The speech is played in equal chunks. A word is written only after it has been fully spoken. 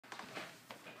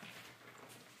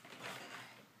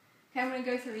Okay, I'm going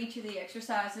to go through each of the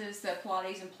exercises, the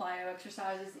Pilates and plyo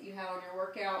exercises that you have on your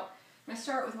workout. I'm going to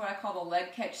start with what I call the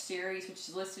leg catch series, which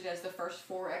is listed as the first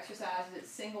 4 exercises. It's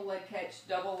single leg catch,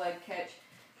 double leg catch,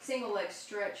 single leg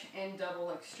stretch, and double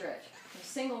leg stretch. The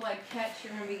single leg catch,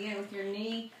 you're going to begin with your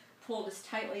knee pulled as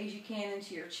tightly as you can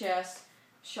into your chest.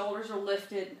 Shoulders are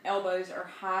lifted, elbows are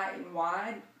high and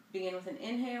wide. Begin with an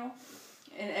inhale,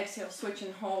 and exhale, switch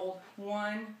and hold.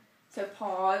 1, so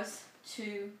pause,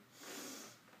 2,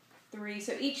 3.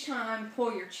 So each time,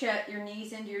 pull your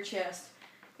knees into your chest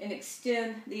and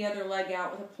extend the other leg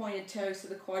out with a pointed toe so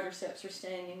the quadriceps are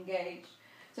staying engaged.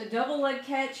 So double leg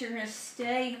catch, you're going to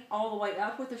stay all the way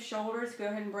up with the shoulders. Go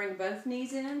ahead and bring both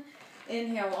knees in.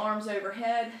 Inhale, arms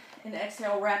overhead, and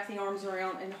exhale, wrap the arms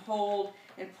around and hold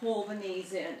and pull the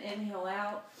knees in. Inhale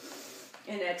out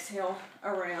and exhale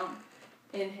around.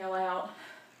 Inhale out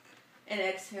and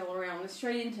exhale around. And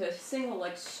straight into a single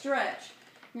leg stretch.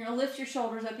 You're going to lift your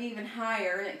shoulders up even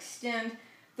higher and extend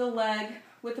the leg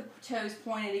with the toes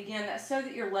pointed again. That's so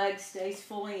that your leg stays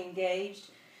fully engaged.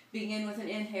 Begin with an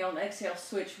inhale and exhale.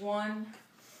 Switch 1,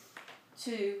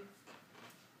 2,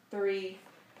 3,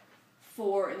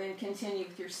 4, and then continue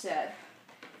with your set.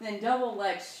 And then double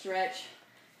leg stretch.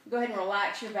 Go ahead and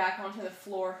relax your back onto the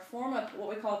floor. Form up what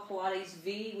we call a Pilates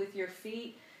V with your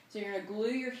feet. So you're going to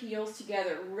glue your heels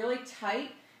together really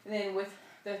tight, and then with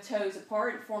the toes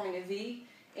apart, forming a V.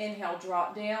 Inhale,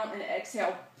 drop down, and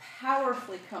exhale,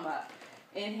 powerfully come up.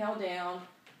 Inhale down,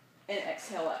 and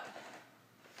exhale up.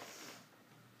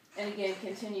 And again,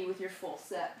 continue with your full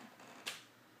set.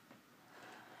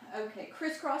 Okay,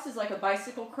 crisscross is like a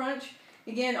bicycle crunch.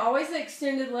 Again, always the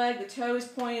extended leg, the toes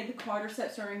pointed, the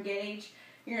quadriceps are engaged.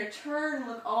 You're going to turn and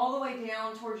look all the way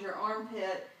down towards your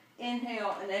armpit.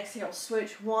 Inhale and exhale,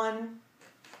 switch 1,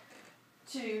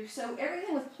 2. So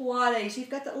everything with Pilates, you've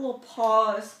got that little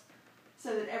pause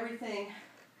so that everything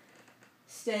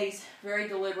stays very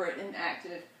deliberate and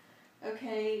active.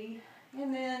 Okay,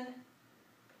 and then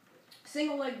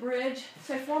single leg bridge.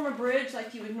 So form a bridge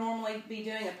like you would normally be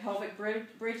doing a pelvic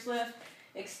bridge lift.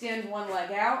 Extend one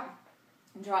leg out,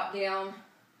 drop down,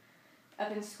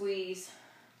 up and squeeze,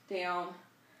 down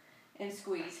and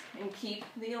squeeze. And keep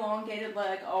the elongated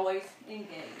leg always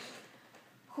engaged.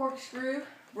 Corkscrew,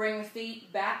 bring the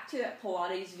feet back to that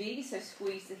Pilates V, so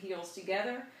squeeze the heels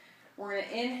together. We're going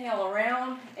to inhale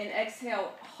around and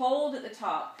exhale, hold at the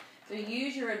top. So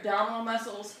use your abdominal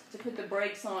muscles to put the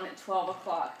brakes on at 12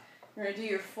 o'clock. You're going to do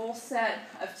your full set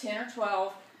of 10 or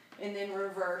 12 and then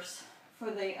reverse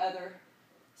for the other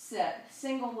set.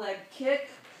 Single leg kick.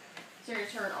 So you're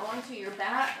going to turn onto your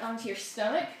back, onto your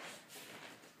stomach,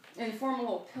 and form a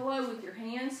little pillow with your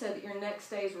hands so that your neck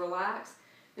stays relaxed.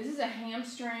 This is a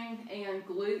hamstring and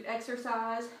glute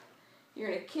exercise. You're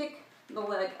going to kick the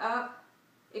leg up,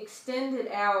 extend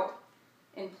it out,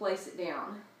 and place it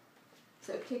down.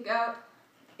 So kick up,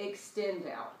 extend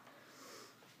out,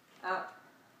 up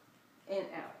and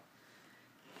out.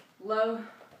 Low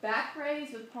back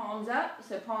raise with palms up,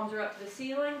 so palms are up to the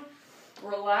ceiling.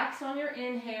 Relax on your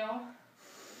inhale,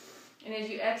 and as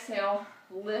you exhale,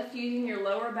 lift using your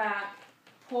lower back.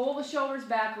 Pull the shoulders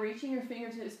back, reaching your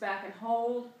fingertips back and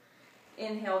hold.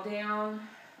 Inhale down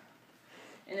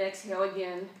and exhale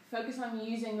again. Focus on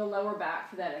using the lower back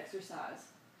for that exercise.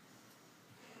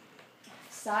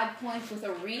 Side plank with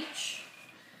a reach.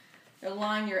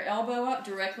 Line your elbow up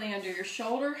directly under your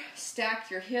shoulder. Stack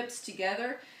your hips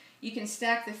together. You can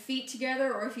stack the feet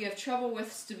together, or if you have trouble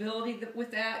with stability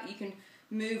with that, you can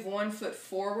move one foot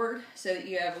forward so that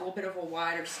you have a little bit of a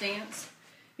wider stance.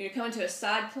 You're going to come into a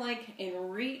side plank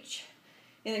and reach,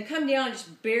 and then come down and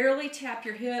just barely tap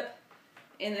your hip,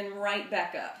 and then right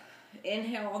back up.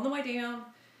 Inhale on the way down,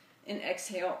 and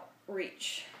exhale,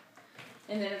 reach.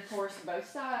 And then, of course, both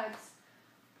sides.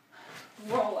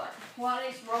 Roll up.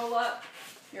 Pilates, roll up.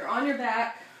 You're on your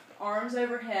back, arms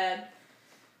overhead.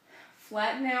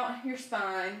 Flatten out your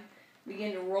spine.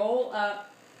 Begin to roll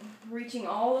up, reaching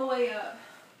all the way up.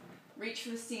 Reach for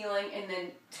the ceiling, and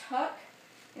then tuck,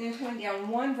 and then coming down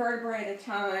one vertebrae at a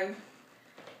time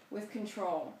with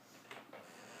control.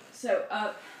 So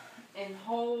up and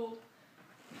hold,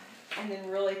 and then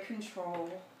really control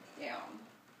down.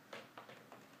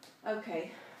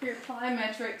 Okay, for your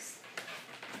plyometrics,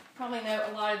 probably know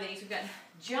a lot of these. We've got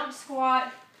jump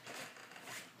squat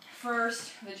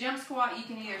first. The jump squat, you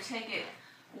can either take it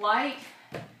light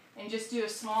and just do a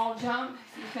small jump,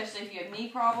 especially if you have knee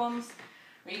problems,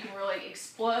 or you can really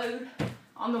explode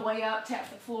on the way up, tap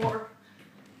the floor,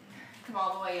 come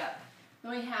all the way up.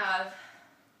 Then we have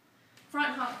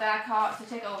front hop, back hop. So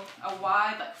take a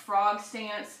wide, like frog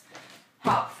stance,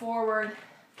 hop forward,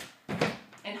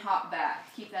 and hop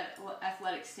back. Keep that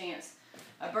athletic stance.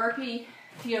 A burpee,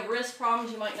 if you have wrist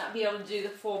problems, you might not be able to do the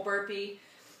full burpee.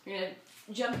 You're going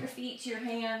to jump your feet to your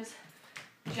hands,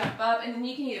 jump up, and then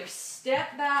you can either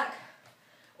step back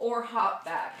or hop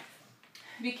back.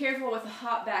 Be careful with the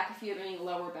hop back if you have any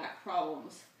lower back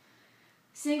problems.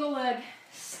 Single leg,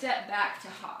 step back to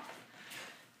hop.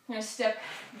 You're going to step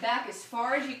back as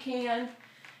far as you can,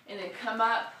 and then come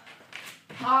up,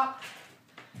 hop,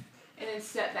 and then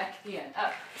step back again.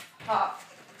 Up, hop,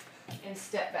 and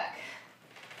step back.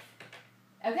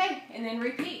 Okay, and then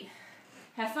repeat.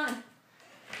 Have fun.